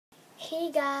Okay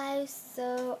guys,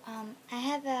 so I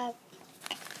have a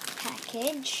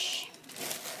package.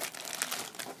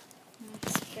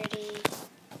 It's pretty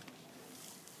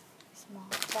small,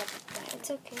 but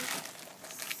it's okay.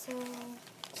 So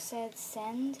it said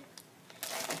send.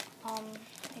 I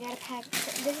got a pack.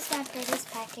 This is my purchase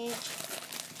package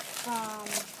from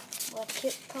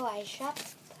Lecutekawaii shop.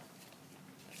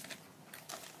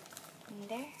 In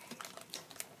there.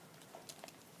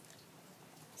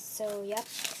 So yep.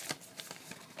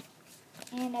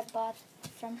 And I bought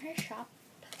from her shop,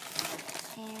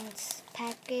 and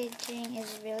packaging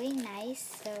is really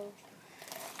nice. So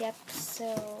yep, so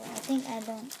I think I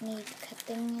don't need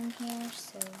cutting in here,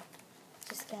 so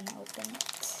just gonna open it.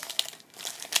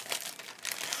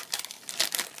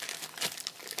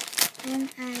 And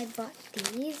I bought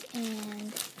these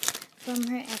and from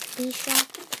her FB shop,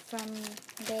 from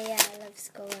Bea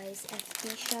Loves Kawaii's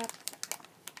FB shop.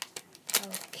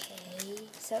 Okay,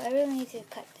 so I really need to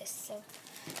cut this, so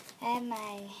I have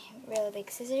my real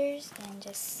big scissors and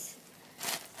just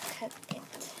cut it.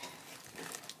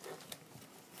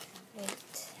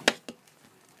 Wait.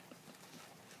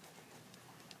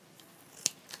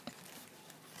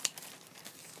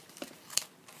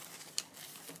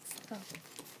 Oh.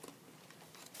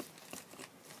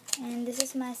 And this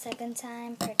is my second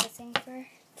time purchasing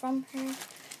from her,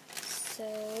 so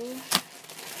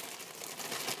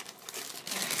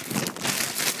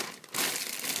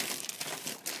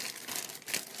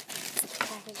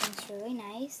packaging's really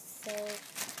nice.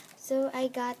 So I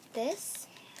got this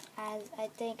as I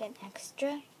think an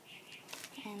extra,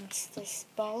 and it's this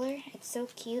baller. It's so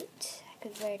cute. I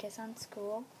could wear this on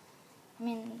school. I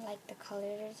mean, like, the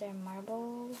colors are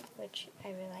marble, which I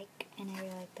really like, and I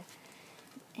really like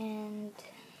and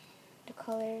the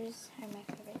colors are my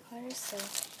favorite colors. So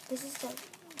this is the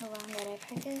one that I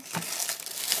purchased.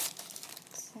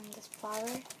 It's in this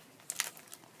flower.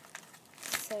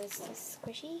 So it's this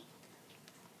squishy.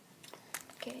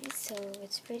 Okay, so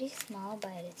it's pretty small,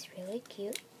 but it's really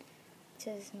cute. It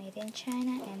says made in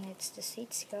China, and it's the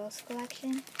Sweet Girls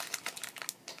collection.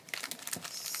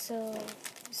 So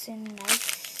it's in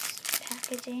nice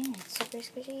packaging. It's super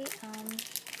squishy.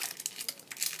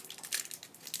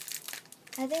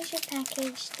 I think she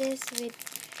packaged this with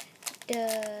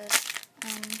the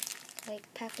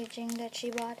like packaging that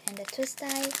she bought and the twist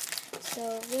tie.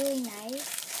 So really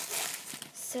nice.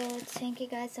 So thank you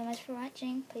guys so much for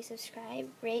watching. Please subscribe,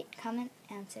 rate, comment,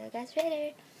 and see you guys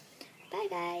later. Bye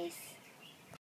guys.